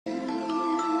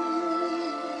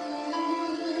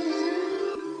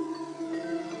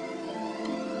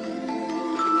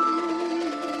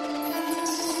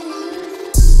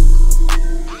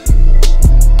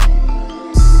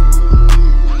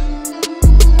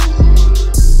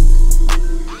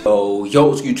Yo,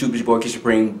 what's YouTube? It's your boy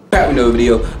KingSupreme, back with another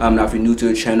video. Now if you're new to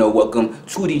the channel, welcome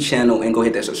to the channel, and go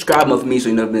hit that subscribe button for me so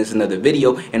you never miss another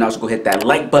video, and also go hit that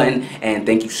like button. And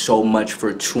thank you so much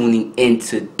for tuning in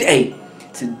today.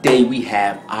 Today we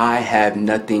have I Have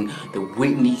Nothing, the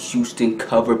Whitney Houston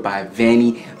cover by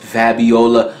Vanny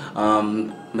Vabiola.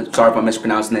 Sorry if I'm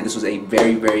mispronouncing that. This was a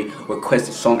very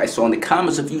requested song I saw in the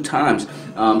comments a few times,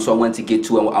 so I wanted to get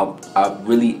to it. I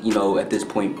really, at this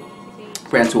point,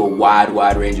 ran to a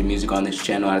wide range of music on this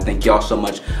channel, and I thank y'all so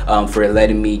much for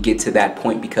letting me get to that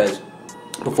point, because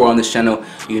before on this channel,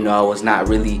 I was not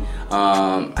really,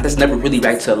 I just never really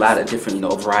reacted to a lot of different,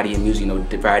 variety of music,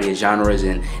 variety of genres.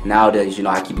 And nowadays,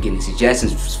 I keep getting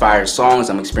suggestions, inspired songs.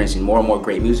 I'm experiencing more and more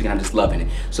great music, and I'm just loving it.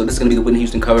 So this is gonna be the Whitney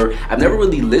Houston cover. I've never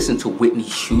really listened to Whitney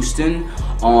Houston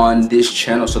on this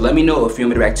channel, so let me know if you want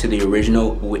me to react to the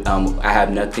original I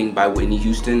Have Nothing by Whitney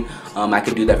Houston. I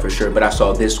could do that for sure, but I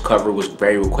saw this cover was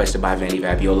very requested by Vanny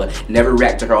Vabiola. Never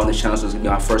react to her on this channel, so it's gonna be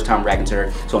my first time reacting to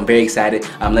her, so I'm very excited.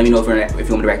 Let me know if you want me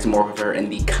to react to more of her in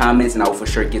the comments, and I will for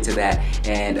sure get to that.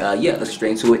 And yeah, let's get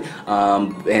straight into it.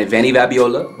 And Vanny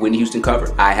Vabiola, Whitney Houston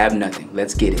cover, I Have Nothing.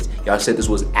 Let's get it. Y'all said this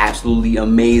was absolutely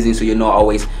amazing, so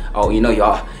always, y'all be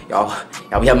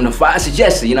having a fire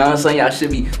suggestion. You know what I'm saying?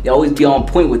 Y'all always be on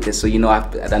point with this. So I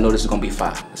know this is gonna be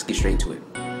fire. Let's get straight to it.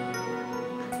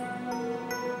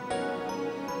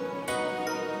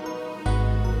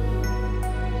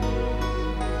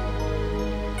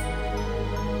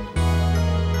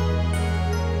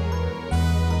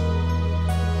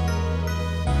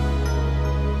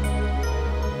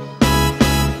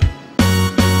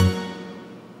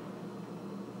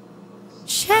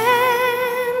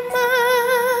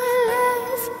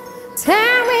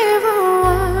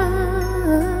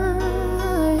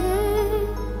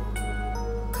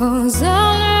 Cause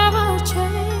I'll never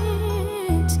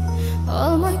change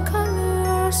all my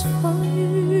colors for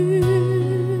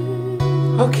you.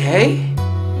 Okay.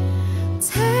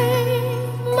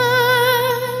 Take my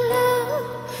love,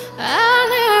 I'll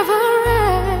never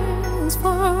ask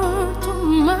for too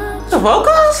much. The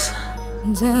vocals?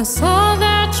 Just all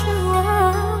that you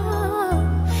are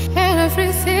and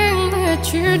everything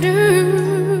that you do.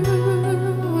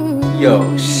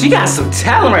 Yo, she got some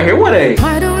talent right here.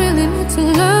 I don't really need to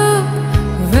look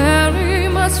very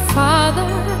much farther.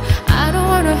 I don't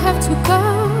wanna have to go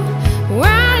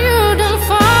where you don't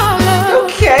follow.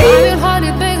 Okay. I will hold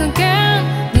it back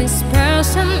again. This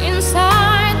person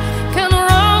inside can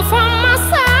run from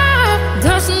myself.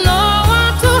 There's no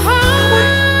one to hold.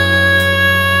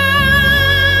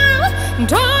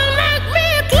 Don't make me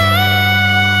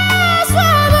close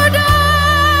the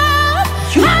door.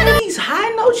 You hear these high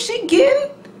notes she getting?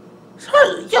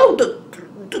 Yo,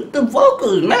 the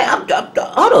vocals, man. Hold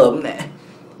up, man.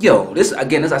 Yo, this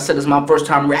again, as I said, this is my first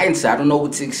time reacting to it. I don't know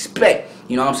what to expect.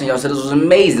 You know what I'm saying? Y'all said this was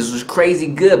amazing. This was crazy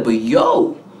good. But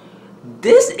yo,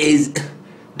 this is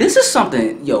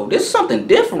something. Yo, this is something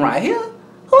different right here.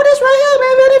 Who this right here,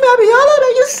 man? Vanny Vabiola,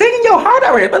 man, you singing your heart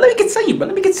out right here. But let me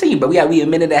continue, But we a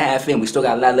minute and a half in. We still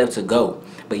got a lot left to go.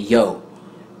 But yo,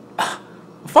 I'm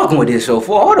fucking with this so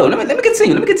far. Hold on, let me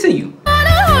continue.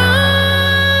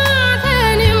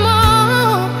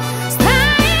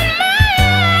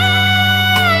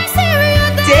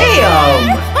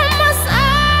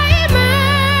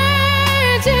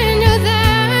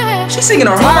 She's singing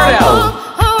her heart out.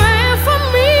 Away from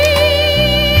me,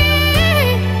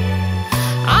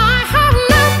 I have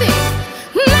nothing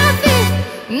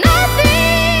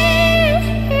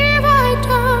if I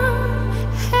don't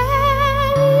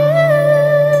have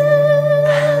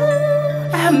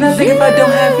you. I have nothing if I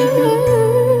don't have you.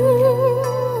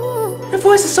 Her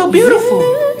voice is so beautiful.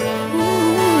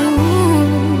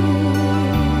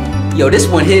 Yo, this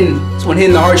one hitting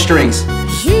the heartstrings.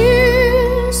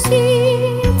 You see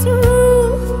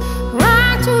through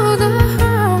right to the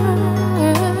heart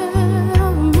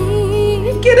of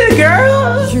me. Get it,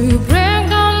 girl. You break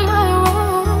down my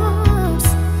walls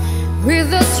with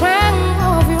the strength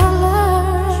of your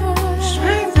love.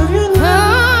 Strength of your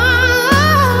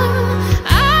love. I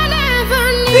never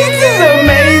knew. This is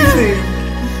amazing.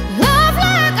 Love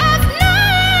like I've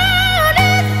known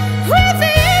it with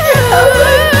you.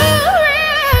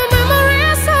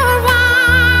 Memories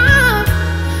survive.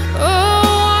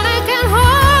 Oh, I can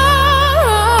hold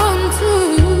on to.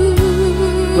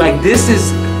 Like, this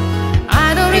is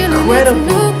I don't incredible.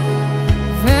 really look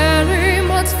very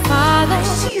much farther.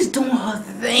 She's doing her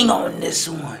thing on this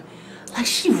one. Like,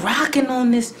 she rocking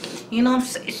on this. You know what I'm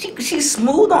saying? She's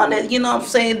smooth on it. You know what I'm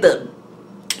saying? The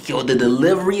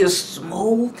delivery is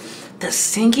smooth. The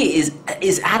singing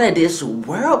is out of this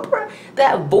world, bro.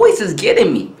 That voice is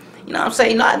getting me. You You know what I'm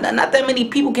saying? Not that many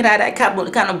people can have that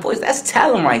kind of voice. That's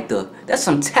talent right there. That's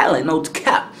some talent, no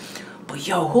cap. But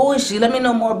yo, who is she? Let me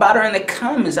know more about her in the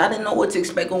comments. I didn't know what to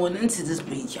expect going into this,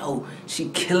 but yo, she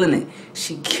killing it.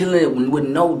 She killing it with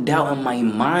no doubt in my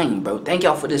mind, bro. Thank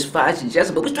y'all for this 5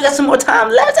 suggestions, but we still got some more time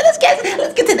left, so let's get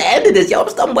to the end of this, yo.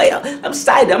 I'm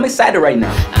excited. I'm excited right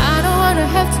now. I don't wanna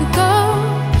have to go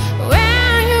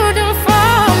where you don't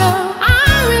follow.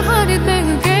 I will hold it back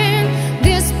again.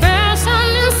 This person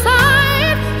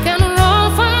inside can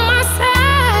run for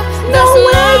myself.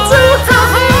 Nowhere to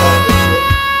hide.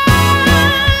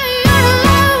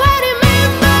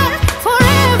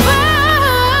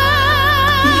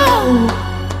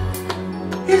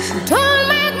 Don't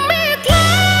make me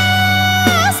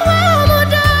close one more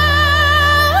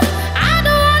door. I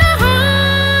don't wanna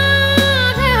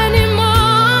hurt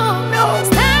anymore. No.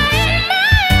 Stay in my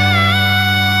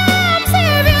arms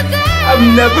every day. I've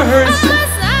never heard so.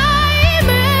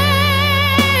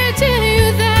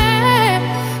 You there.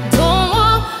 Don't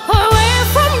walk away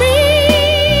from me.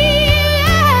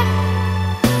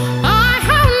 I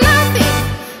have nothing.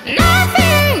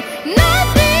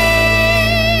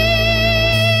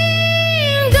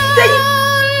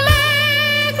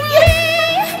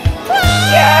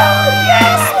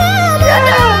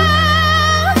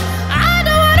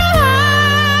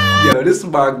 Yo, this is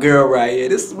my girl right here.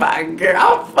 This is my girl.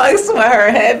 I'm fucking with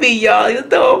her heavy, y'all. You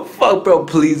know, fuck, bro.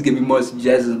 Please give me more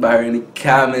suggestions about her in the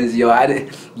comments, yo.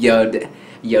 Yo,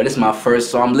 this is my first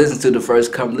song. I'm listening to the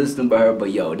first couple, listening to her, but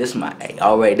yo, this my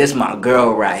this my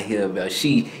girl right here, bro.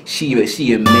 She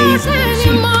amazing.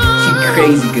 She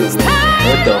crazy good with me.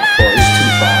 What the fuck? It's too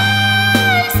far.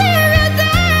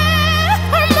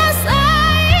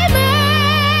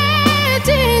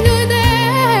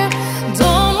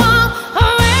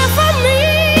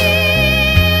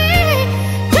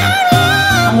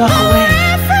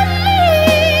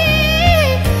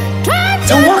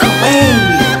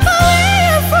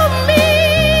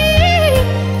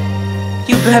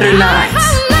 Better not.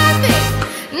 Nothing.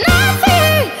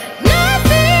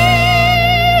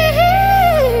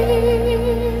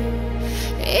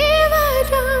 If I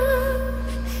don't have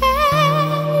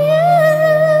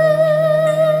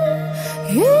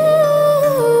you,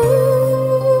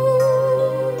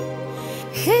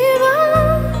 if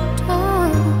I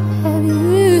don't have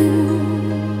you,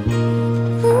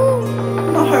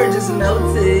 my heart just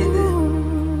melted.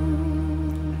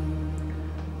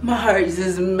 My heart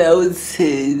just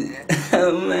melted.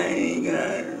 Oh my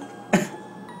god.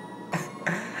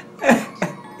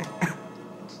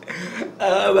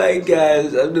 Oh my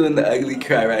gosh. I'm doing the ugly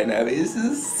cry right now. This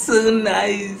is so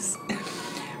nice.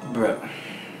 Bro,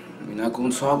 we're not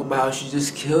gonna talk about how she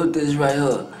just killed this right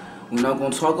here. We're not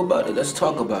gonna talk about it. Let's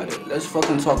talk about it. Let's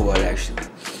fucking talk about it actually.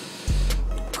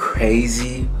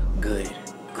 Crazy good.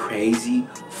 Crazy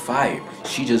fire.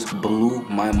 She just blew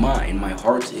my mind. My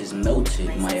heart is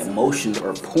melted. My emotions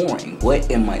are pouring. What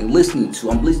am I listening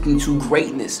to? I'm listening to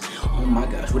greatness. Oh my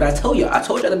gosh. What I tell y'all? I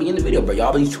told y'all at the beginning of the video, bro.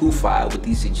 Y'all be too fire with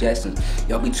these suggestions.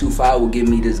 Y'all be too fire with giving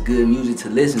me this good music to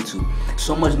listen to.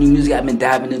 So much new music I've been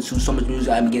diving into. So much music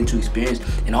I've been getting to experience.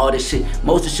 And all this shit.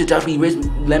 Most of the shit y'all be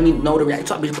let me know the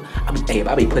reaction. I be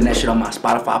putting that shit on my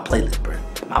Spotify playlist, bro.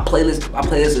 My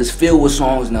playlist is filled with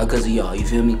songs now because of y'all. You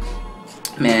feel me?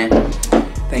 Man,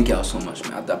 thank y'all so much,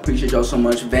 man. I appreciate y'all so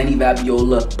much. Vanny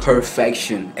Vabiola,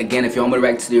 Perfection. Again, if y'all want to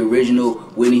react to the original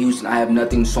Whitney Houston, I Have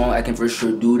Nothing song, I can for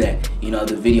sure do that. You know,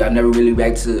 the video, I've never really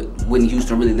reacted to Whitney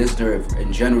Houston, really listened to her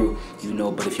in general, you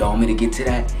know, but if y'all want me to get to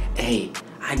that, hey,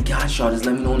 I got y'all. Just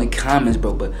let me know in the comments,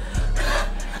 bro. But,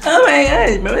 oh my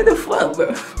gosh, bro, what the fuck,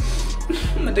 bro?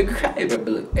 I'm about to cry, bro. But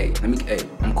look, hey,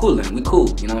 I'm coolin'. We cool,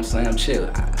 you know what I'm saying? I'm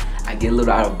chill. I get a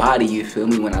little out of body, you feel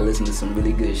me, when I listen to some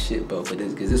really good shit, bro. But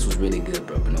because this was really good,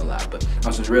 bro, but no lie. But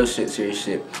on some real shit, serious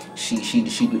shit, she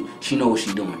know what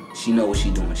she doing. She know what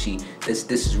she doing.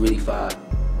 This is really fire.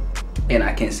 And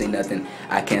I can't say nothing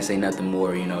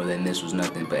more, you know, than this was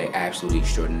nothing but absolutely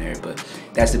extraordinary. But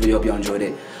that's the video. Hope y'all enjoyed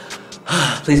it.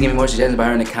 Please give me more suggestions about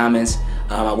her in the comments.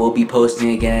 I will be posting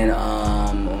again.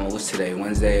 What's today?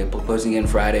 Wednesday. Posting again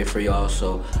Friday for y'all.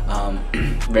 So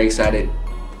very excited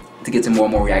to get to more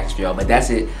and more reactions for y'all. But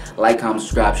that's it. Like, comment,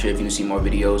 subscribe, share if you want to see more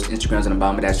videos. Instagram's on the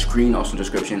bottom of that screen, also in the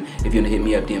description. If you want to hit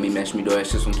me up, DM me, message me, do that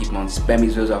shit. So I'm keeping on spamming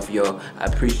these videos out for y'all. I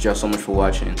appreciate y'all so much for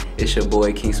watching. It's your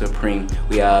boy KingSupreme.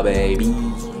 We out, baby.